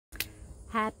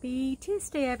Happy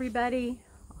Tuesday, everybody.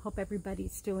 I hope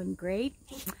everybody's doing great.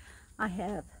 I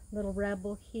have little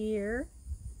Rebel here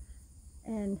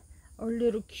and our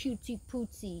little cutesy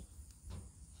pootsy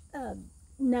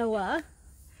Noah,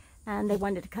 and they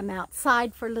wanted to come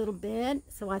outside for a little bit,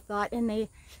 so I thought, and they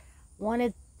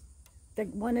wanted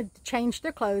to change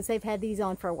their clothes. They've had these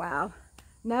on for a while.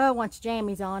 Noah wants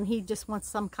jammies on. He just wants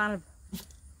some kind of,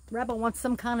 Rebel wants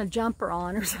some kind of jumper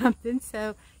on or something.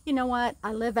 So you know what,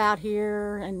 I live out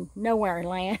here in nowhere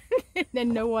land and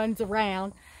no one's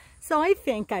around, so I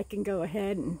think I can go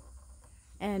ahead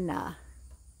and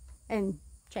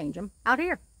change them out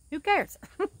here. Who cares?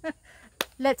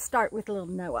 Let's start with little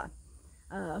Noah.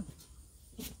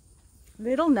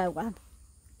 Little Noah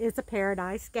is a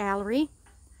Paradise Gallery.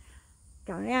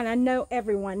 And I know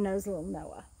everyone knows little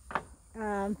Noah.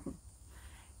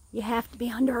 You have to be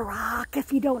under a rock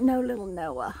if you don't know little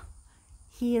Noah.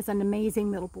 He is an amazing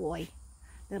little boy,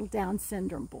 little Down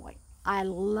syndrome boy. I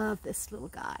love this little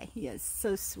guy. He is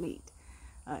so sweet.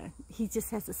 He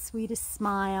just has the sweetest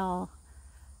smile.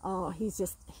 Oh, he's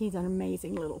an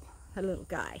amazing little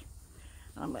guy.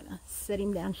 I'm gonna sit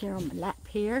him down here on my lap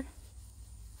here,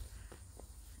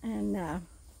 and I'm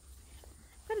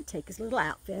gonna take his little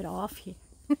outfit off here.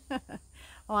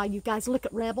 Oh, you guys look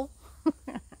at Rebel.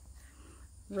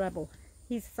 Rebel,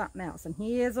 he's something else, and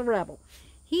he is a rebel.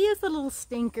 He is the little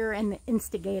stinker and the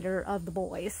instigator of the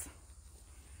boys,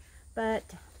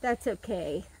 but that's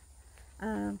okay.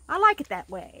 I like it that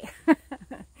way.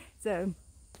 So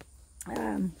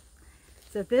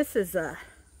this is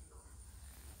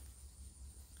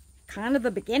kind of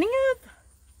the beginning of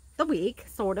the week,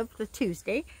 sort of the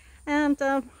Tuesday, and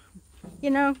you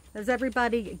know, does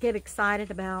everybody get excited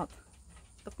about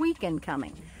the weekend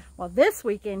coming? Well, this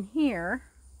weekend here,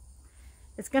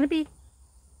 it's going to be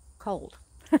cold.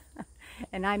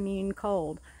 And I mean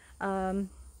cold. It's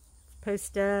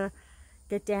supposed to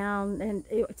get down, and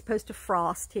it's supposed to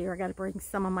frost here. I got to bring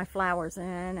some of my flowers in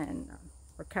and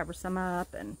recover some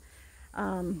up, and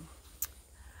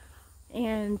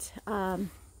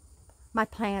my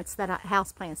plants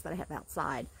house plants that I have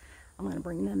outside, I'm going to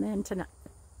bring them in tonight,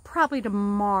 probably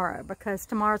tomorrow, because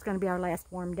tomorrow's going to be our last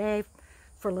warm day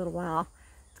for a little while.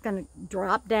 It's going to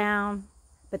drop down.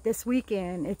 But this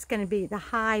weekend, it's going to be the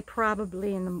high,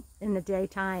 probably in the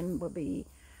daytime will be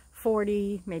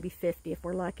 40, maybe 50 if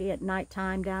we're lucky. At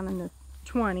nighttime, down in the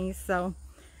 20s. So,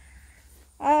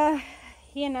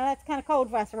 you know, that's kind of cold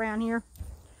for us around here.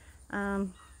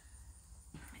 And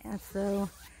so,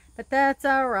 but that's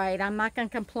all right. I'm not going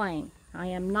to complain.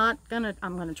 I'm going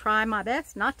to try my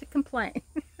best not to complain.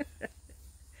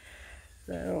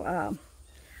 So,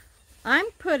 I'm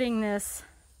putting this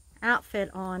outfit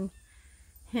on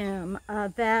him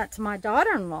that my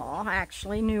daughter-in-law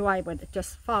actually knew I would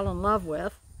just fall in love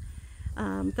with,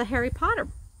 the Harry Potter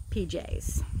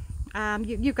PJs.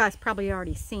 You guys probably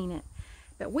already seen it,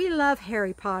 but we love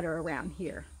Harry Potter around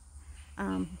here.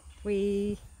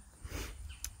 We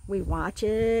watch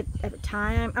it every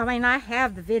time. I mean, I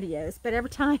have the videos, but every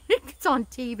time it's on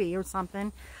TV or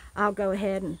something, I'll go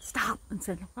ahead and stop and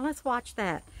say, well, let's watch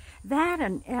that. That,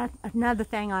 and another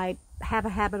thing I have a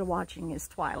habit of watching is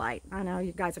Twilight. I know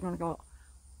you guys are going to go,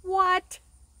 what?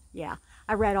 Yeah,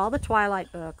 I read all the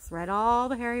Twilight books, read all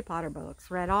the Harry Potter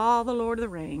books, read all the Lord of the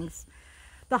Rings,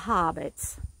 the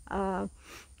Hobbits. I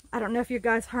don't know if you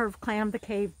guys heard of Clan the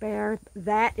Cave Bear.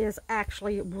 That is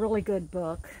actually a really good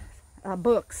book.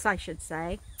 Books, I should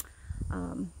say.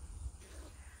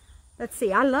 Let's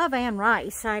see, I love Anne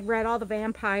Rice. I read all the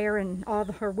vampire and all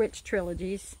her witch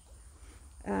trilogies,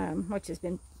 which has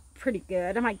been pretty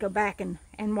good. I might go back and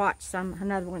watch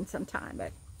another one sometime.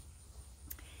 But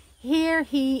here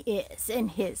he is in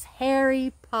his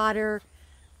Harry Potter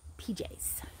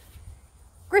PJs.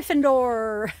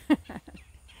 Gryffindor.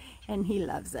 And he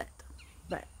loves it.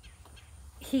 But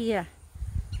he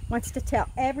wants to tell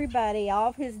everybody, all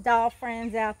of his doll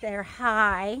friends out there,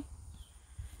 hi.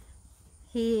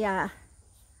 He's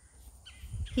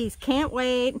can't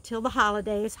wait until the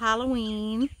holidays,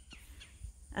 Halloween.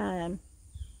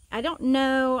 I don't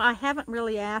know, I haven't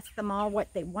really asked them all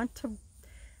what they want to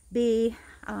be.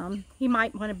 He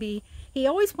might want to be, he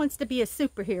always wants to be a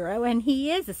superhero, and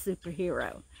he is a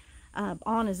superhero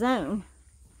on his own.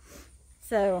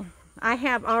 So I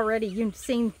have already, you've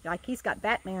seen, like he's got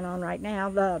Batman on right now,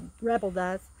 the Rebel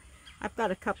does. I've got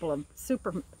a couple of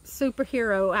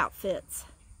superhero outfits.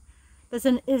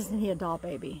 Isn't he a doll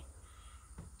baby?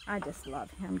 I just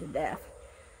love him to death.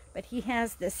 But he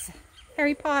has this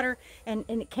Harry Potter, and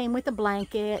it came with a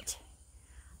blanket.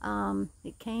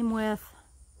 It came with,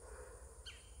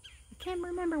 I can't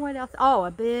remember what else. Oh,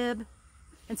 a bib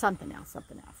and something else.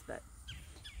 But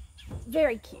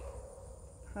Very cute.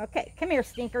 Okay, come here,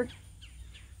 Stinker.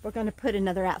 We're going to put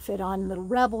another outfit on little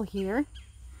Rebel here.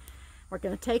 We're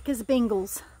going to take his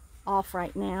Bengals off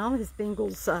right now. His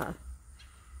Bengals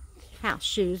house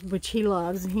shoes, which he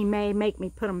loves. And he may make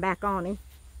me put them back on him.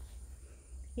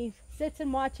 He sits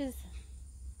and watches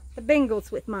the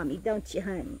Bengals with Mommy, don't you,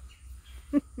 honey?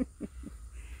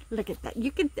 Look at that.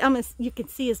 You can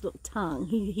see his little tongue.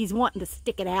 He's wanting to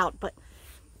stick it out, but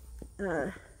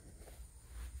I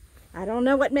don't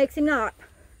know what makes him not.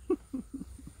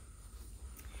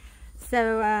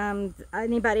 So,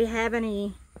 anybody have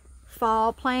any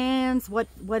fall plans?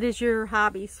 What is your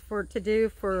hobbies to do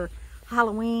for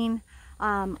Halloween?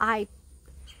 I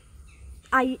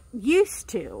used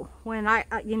to, when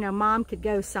Mom could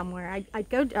go somewhere, I'd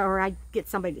go, or I'd get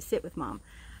somebody to sit with Mom.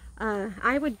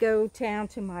 I would go down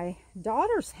to my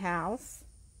daughter's house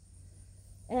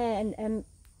and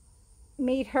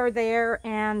meet her there,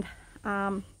 and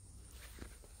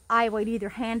I would either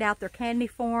hand out their candy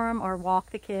for them or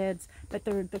walk the kids. But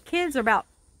the kids are about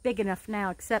big enough now,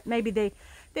 except maybe they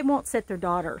won't set their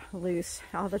daughter loose.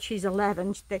 Although she's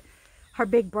 11, her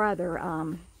big brother,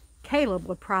 Caleb,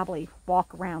 would probably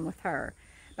walk around with her.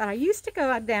 But I used to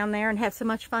go out down there and have so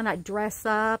much fun. I'd dress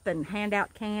up and hand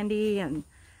out candy, and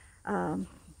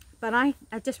but I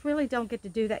just really don't get to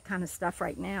do that kind of stuff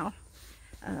right now.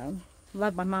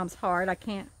 Love my mom's heart. I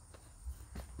can't,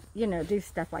 do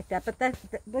stuff like that. But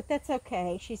that's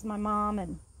okay. She's my mom,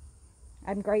 and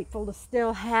I'm grateful to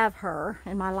still have her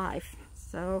in my life.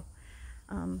 So,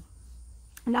 and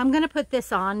I'm going to put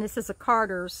this on. This is a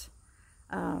Carter's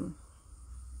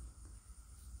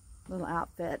little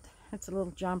outfit. It's a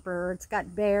little jumper. It's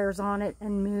got bears on it,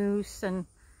 and moose, and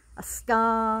a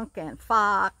skunk, and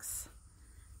fox.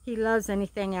 He loves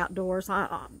anything outdoors.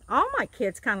 All my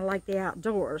kids kind of like the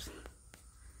outdoors.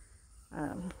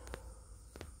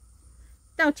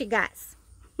 Don't you guys?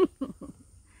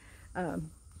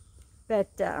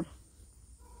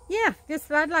 Yeah, just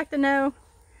I'd like to know.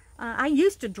 I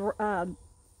used to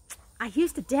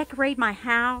decorate my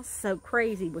house so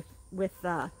crazy with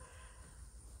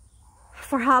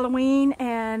for Halloween,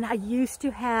 and I used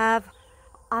to have,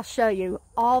 I'll show you,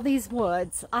 all these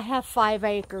woods. I have 5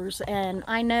 acres, and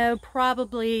I know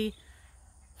probably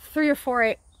 3 or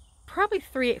 4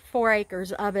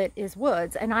 acres of it is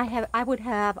woods, and I would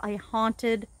have a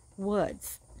haunted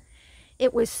woods.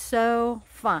 It was so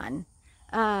fun.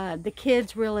 The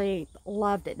kids really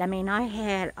loved it. I mean, I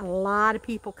had a lot of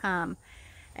people come,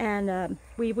 and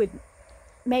we would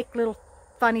make little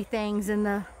funny things in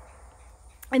the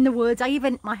woods.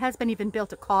 My husband even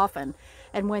built a coffin,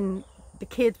 and when the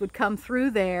kids would come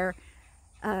through there,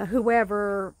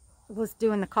 whoever was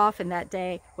doing the coffin that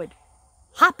day would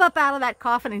hop up out of that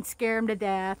coffin and scare them to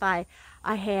death. I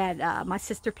had my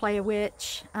sister play a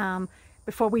witch.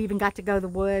 Before we even got to go to the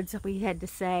woods, I had to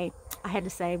say,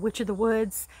 which of the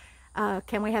woods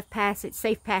can we have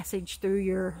safe passage through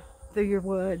your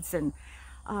woods? And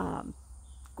of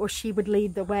course, she would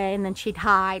lead the way, and then she'd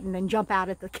hide and then jump out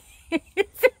at the kids.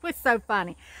 It was so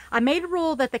funny. I made a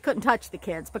rule that they couldn't touch the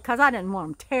kids because I didn't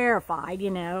want them terrified,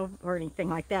 or anything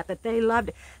like that. But they loved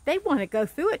it. They wanted to go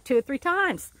through it 2 or 3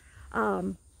 times.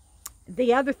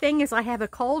 The other thing is I have a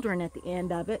cauldron at the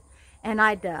end of it, and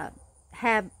I'd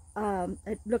have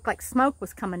it looked like smoke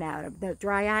was coming out of the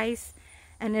dry ice,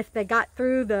 and if they got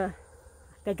through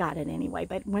they got it anyway,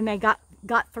 but when they got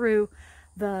through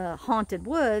the haunted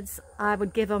woods, I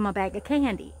would give them a bag of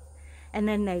candy, and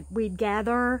then we'd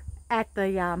gather at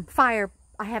the fire.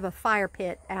 I have a fire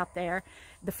pit out there.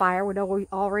 The fire would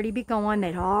already be going.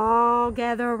 They'd all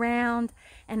gather around,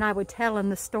 and I would tell them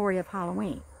the story of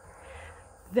Halloween.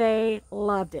 They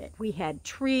loved it. We had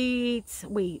treats.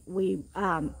 We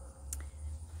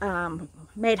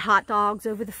made hot dogs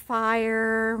over the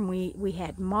fire. We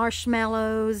had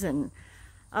marshmallows, and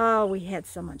oh, we had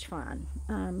so much fun.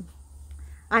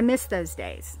 I miss those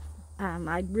days.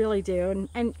 I really do.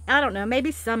 And I don't know,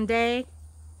 maybe someday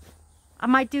I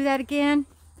might do that again.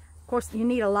 Of course, you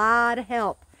need a lot of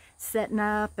help setting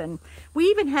up. And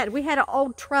we had an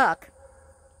old truck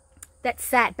that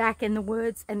sat back in the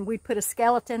woods, and we put a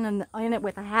skeleton in it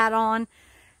with a hat on.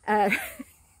 The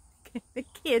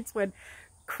kids would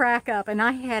crack up, and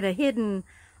I had a hidden,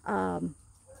 I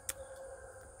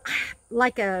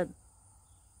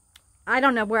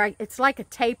don't know where, it's like a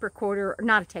tape recorder,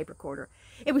 not a tape recorder.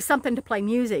 It was something to play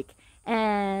music,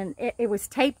 and it was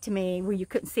taped to me where you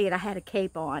couldn't see it. I had a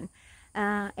cape on,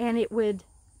 and it would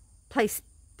play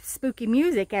spooky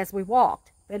music as we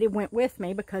walked, but it went with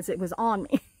me because it was on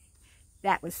me.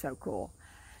 That was so cool.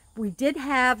 We did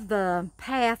have the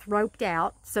path roped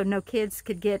out so no kids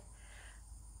could get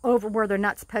over where they're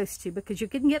not supposed to, because you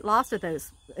can get lost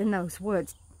in those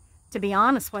woods. To be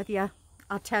honest with you,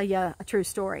 I'll tell you a true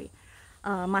story.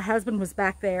 My husband was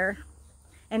back there,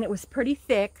 and it was pretty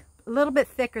thick, a little bit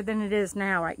thicker than it is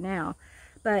now, right now.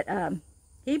 But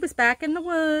he was back in the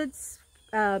woods,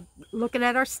 looking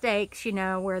at our stakes, you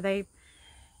know, where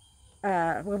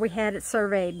we had it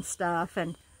surveyed and stuff.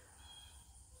 And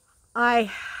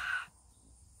I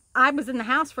was in the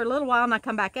house for a little while, and I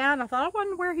come back out, and I thought, I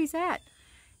wonder where he's at.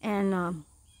 And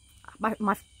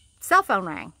my cell phone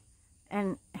rang,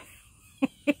 and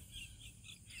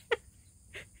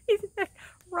he said,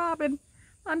 Robin,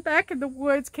 I'm back in the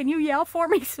woods. Can you yell for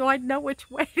me so I know which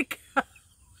way to go?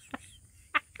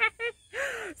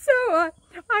 So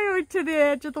I went to the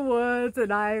edge of the woods,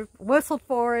 and I whistled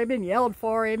for him and yelled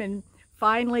for him, and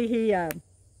finally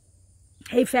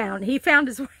he found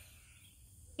his way.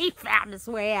 He found his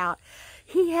way out.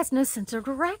 He has no sense of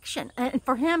direction, and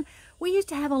for him, we used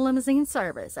to have a limousine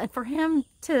service, and for him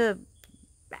to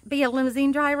be a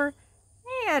limousine driver,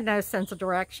 he had no sense of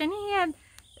direction. He had,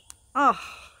 I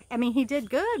mean, he did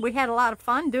good. We had a lot of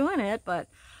fun doing it, but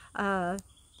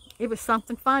it was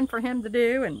something fun for him to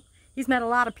do, and he's met a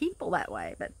lot of people that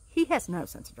way, but he has no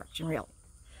sense of direction, really.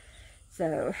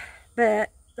 So,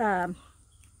 but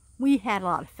we had a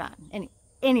lot of fun.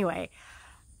 Anyway,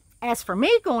 as for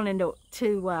me going into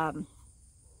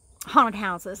haunted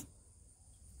houses,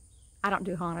 I don't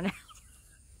do haunted houses.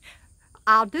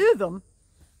 I'll do them,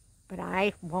 but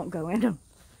I won't go in them.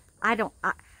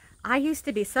 I used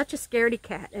to be such a scaredy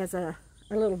cat as a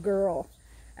little girl.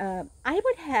 I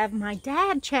would have my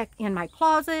dad check in my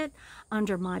closet,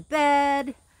 under my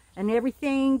bed, and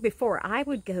everything before I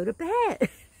would go to bed.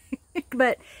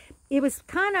 But it was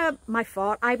kind of my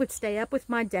fault. I would stay up with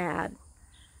my dad,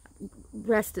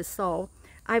 rest his soul.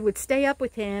 I would stay up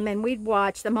with him, and we'd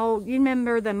watch them old, you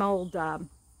remember them old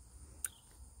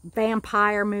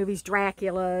vampire movies,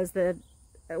 Dracula's,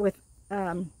 with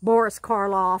Boris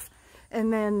Karloff,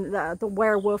 and then the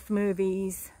werewolf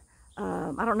movies.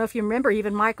 I don't know if you remember,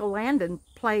 even Michael Landon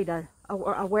played a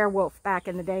werewolf back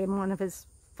in the day in one of his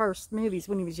first movies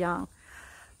when he was young.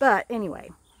 But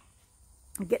anyway,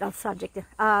 getting off subject.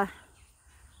 I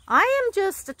am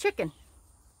just a chicken.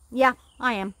 Yeah,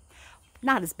 I am.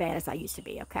 Not as bad as I used to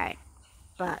be, okay?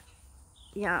 But,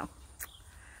 you know.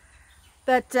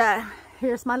 But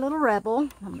here's my little rebel.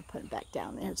 I'm going to put him back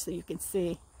down there so you can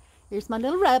see. Here's my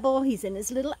little rebel. He's in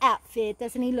his little outfit.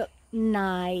 Doesn't he look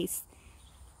nice?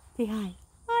 Say hi.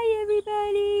 Hi,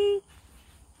 everybody.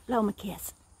 Blow him a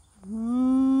kiss.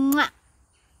 Mwah.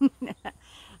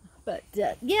 But,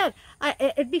 yeah,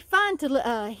 it'd be fun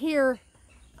to hear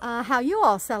how you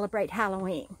all celebrate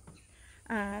Halloween.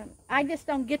 I just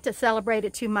don't get to celebrate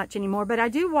it too much anymore, but I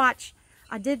do watch,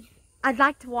 I'd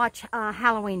like to watch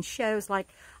Halloween shows. Like,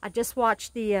 I just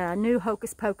watched the new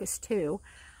Hocus Pocus 2.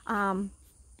 I'm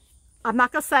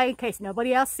not going to say in case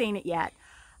nobody else seen it yet,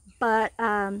 but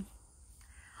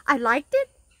I liked it.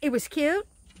 It was cute,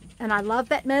 and I love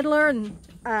Bette Midler,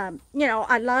 and, you know,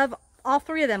 I love all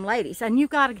three of them ladies, and you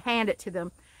got to hand it to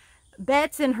them.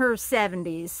 Bette's in her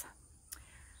 70s.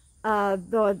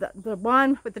 The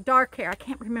one with the dark hair, I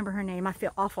can't remember her name. I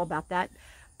feel awful about that.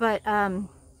 But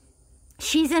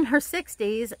she's in her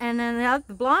 60s, and then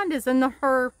the blonde is in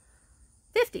her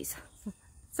 50s.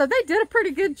 So they did a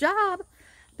pretty good job.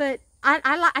 But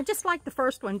I just like the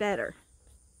first one better.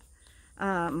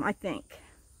 I think.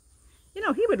 You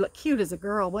know, he would look cute as a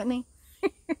girl, wouldn't he?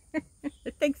 I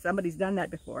think somebody's done that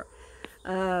before.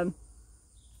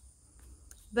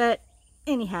 But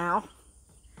anyhow,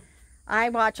 I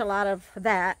watch a lot of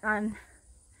that. And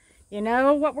you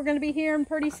know what we're going to be hearing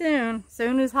pretty soon.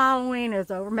 Soon as Halloween is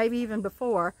over, maybe even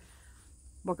before,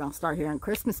 we're going to start hearing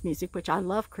Christmas music, which I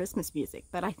love Christmas music.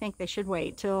 But I think they should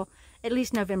wait till at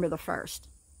least November the 1st.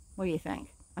 What do you think?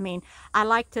 I mean, I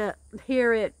like to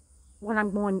hear it when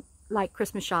I'm going, like,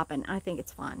 Christmas shopping. I think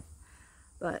it's fun.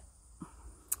 But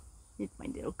it's my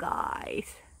little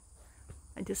guys.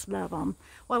 I just love them.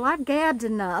 Well, I've gabbed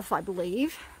enough, I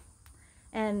believe.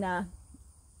 And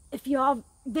if y'all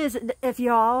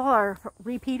are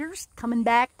repeaters coming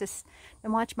back to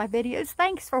and watch my videos,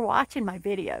 thanks for watching my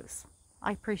videos.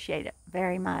 I appreciate it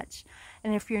very much.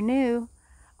 And if you're new,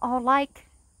 I'll like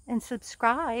and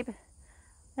subscribe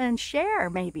and share,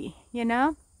 maybe, you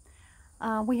know.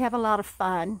 We have a lot of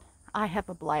fun. I have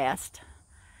a blast.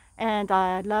 And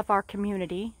I love our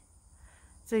community.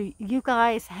 So you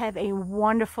guys have a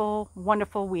wonderful,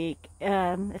 wonderful week.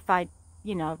 If I,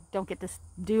 you know, don't get to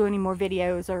do any more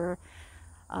videos, or,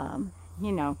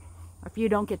 you know, if you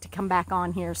don't get to come back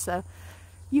on here. So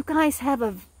you guys have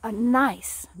a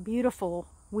nice, beautiful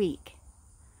week.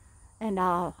 And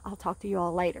I'll talk to you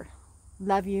all later.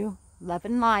 Love you. Love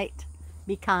and light.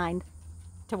 Be kind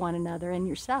to one another and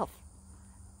yourself.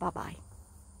 Bye-bye.